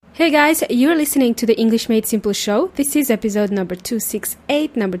Hey guys, you're listening to the English Made Simple show. This is episode number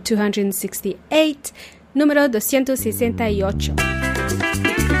 268, number 268, número 268.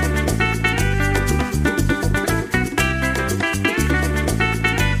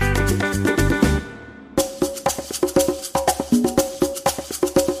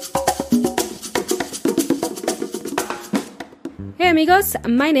 Hey amigos,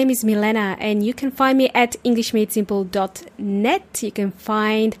 my name is Milena and you can find me at englishmadesimple.net. You can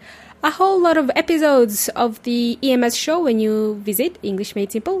find a whole lot of episodes of the EMS show when you visit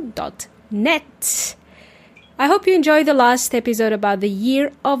englishmadesimple.net. I hope you enjoyed the last episode about the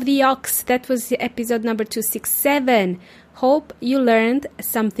year of the ox. That was the episode number 267. Hope you learned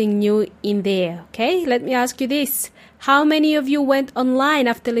something new in there. Okay, let me ask you this. How many of you went online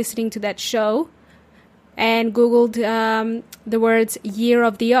after listening to that show and Googled the words Year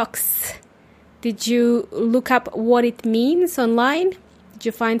of the Ox? Did you look up what it means online? Did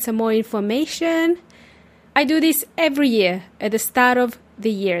you find some more information? I do this every year, at the start of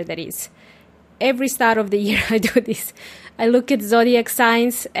the year, that is. Every start of the year I do this. I look at zodiac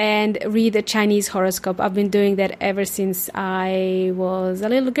signs and read the Chinese horoscope. I've been doing that ever since I was a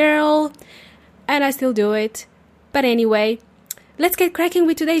little girl, and I still do it. But anyway, let's get cracking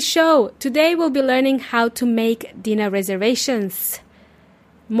with today's show. Today we'll be learning how to make dinner reservations.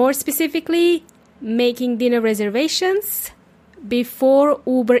 More specifically, making dinner reservations before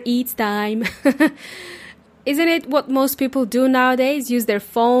Uber Eats time. Isn't it what most people do nowadays? Use their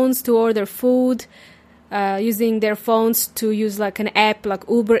phones to order food, using their phones to use like an app like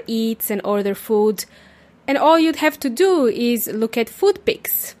Uber Eats and order food. And all you'd have to do is look at food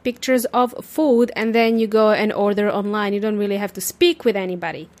pics, pictures of food, and then you go and order online. You don't really have to speak with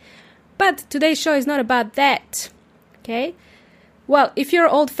anybody. But today's show is not about that, okay? Well, if you're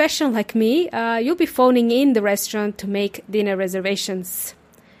old-fashioned like me, you'll be phoning in the restaurant to make dinner reservations.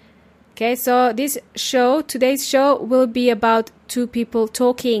 Okay, so today's show will be about two people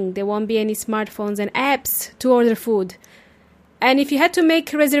talking. There won't be any smartphones and apps to order food. And if you had to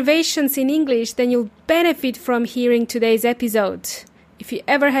make reservations in English, then you'll benefit from hearing today's episode. If you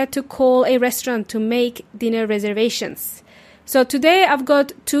ever had to call a restaurant to make dinner reservations. So today I've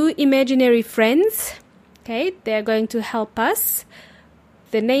got two imaginary friends. Okay, they're going to help us.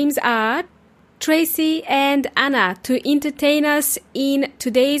 The names are Tracy and Anna to entertain us in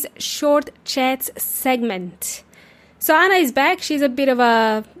today's short chats segment. So Anna is back. She's a bit of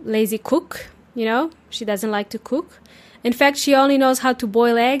a lazy cook, you know. She doesn't like to cook. In fact, she only knows how to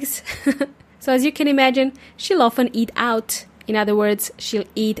boil eggs. So as you can imagine, she'll often eat out. In other words, she'll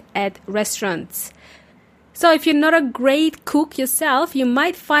eat at restaurants. So if you're not a great cook yourself, you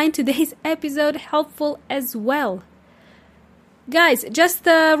might find today's episode helpful as well. Guys, just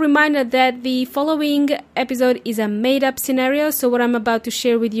a reminder that the following episode is a made-up scenario. So what I'm about to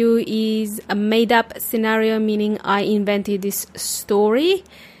share with you is a made-up scenario, meaning I invented this story.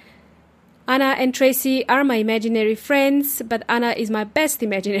 Anna and Tracy are my imaginary friends, but Anna is my best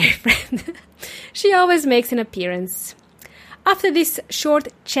imaginary friend. She always makes an appearance. After this short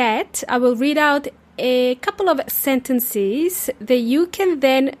chat, I will read out a couple of sentences that you can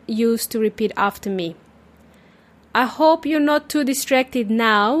then use to repeat after me. I hope you're not too distracted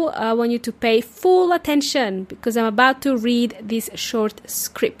now. I want you to pay full attention because I'm about to read this short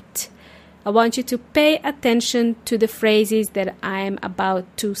script. I want you to pay attention to the phrases that I am about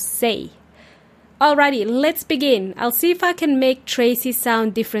to say. Alrighty, let's begin. I'll see if I can make Tracy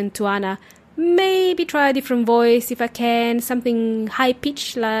sound different to Anna. Maybe try a different voice if I can. Something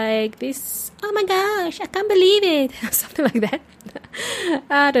high-pitched like this. Oh my gosh, I can't believe it. Something like that.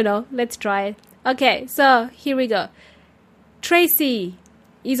 I don't know. Let's try it. Okay, so here we go. Tracy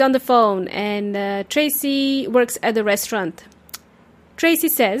is on the phone and Tracy works at the restaurant. Tracy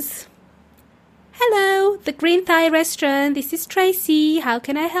says, "Hello, the Green Thai restaurant. This is Tracy. How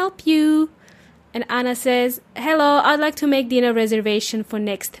can I help you?" And Anna says, "Hello, I'd like to make dinner reservation for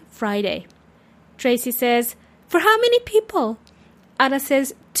next Friday." Tracy says, "For how many people?" Anna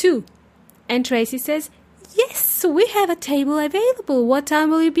says, 2. And Tracy says, "Yes, we have a table available. What time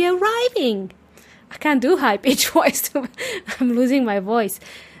will you be arriving?" I can't do high-pitched voice. I'm losing my voice.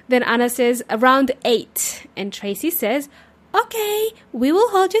 Then Anna says, "Around 8. And Tracy says, "Okay, we will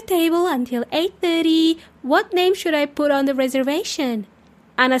hold your table until 8:30. What name should I put on the reservation?"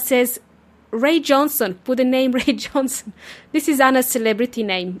 Anna says, "Ray Johnson." Put the name Ray Johnson. This is Anna's celebrity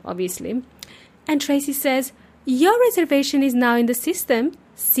name, obviously. And Tracy says, "Your reservation is now in the system.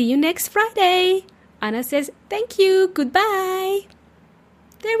 See you next Friday." Anna says, "Thank you. Goodbye."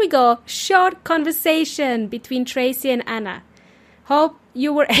 There we go. Short conversation between Tracy and Anna. Hope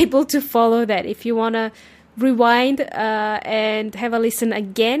you were able to follow that. If you want to rewind and have a listen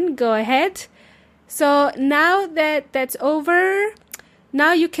again, go ahead. So now that that's over,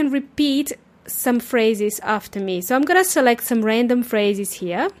 now you can repeat some phrases after me. So I'm going to select some random phrases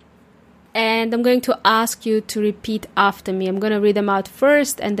here. And I'm going to ask you to repeat after me. I'm going to read them out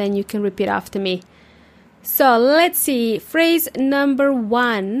first and then you can repeat after me. So let's see. Phrase number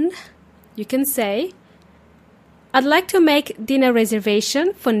 1. You can say, I'd like to make dinner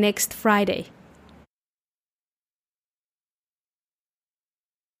reservation for next Friday.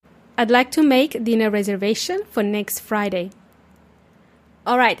 I'd like to make dinner reservation for next Friday.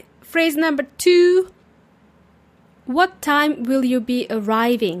 All right. Phrase number 2. What time will you be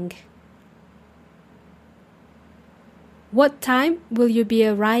arriving? What time will you be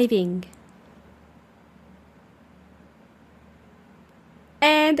arriving?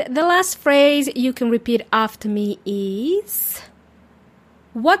 And the last phrase you can repeat after me is,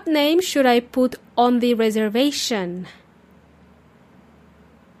 what name should I put on the reservation?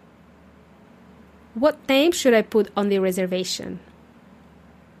 What name should I put on the reservation?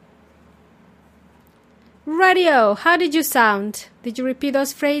 Radio, how did you sound? Did you repeat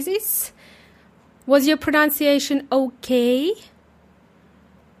those phrases? Was your pronunciation okay?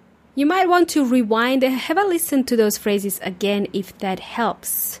 You might want to rewind and have a listen to those phrases again if that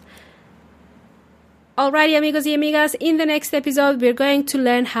helps. Alrighty, amigos y amigas, in the next episode, we're going to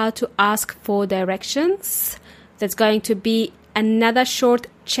learn how to ask for directions. That's going to be another short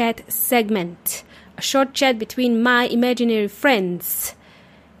chat segment, a short chat between my imaginary friends.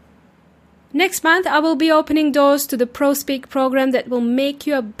 Next month, I will be opening doors to the ProSpeak program that will make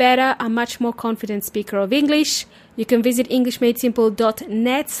you a much more confident speaker of English. You can visit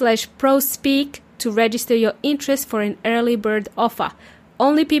englishmadesimple.net/ProSpeak to register your interest for an early bird offer.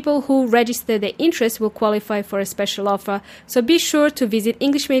 Only people who register their interest will qualify for a special offer. So be sure to visit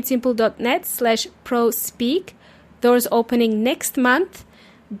englishmadesimple.net/ProSpeak. Doors opening next month.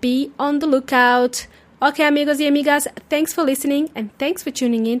 Be on the lookout. Okay, amigos y amigas, thanks for listening and thanks for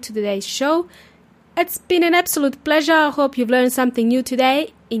tuning in to today's show. It's been an absolute pleasure. I hope you've learned something new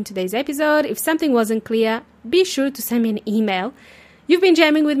today in today's episode. If something wasn't clear, be sure to send me an email. You've been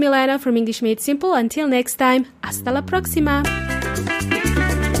jamming with Milena from English Made Simple. Until next time, hasta la próxima.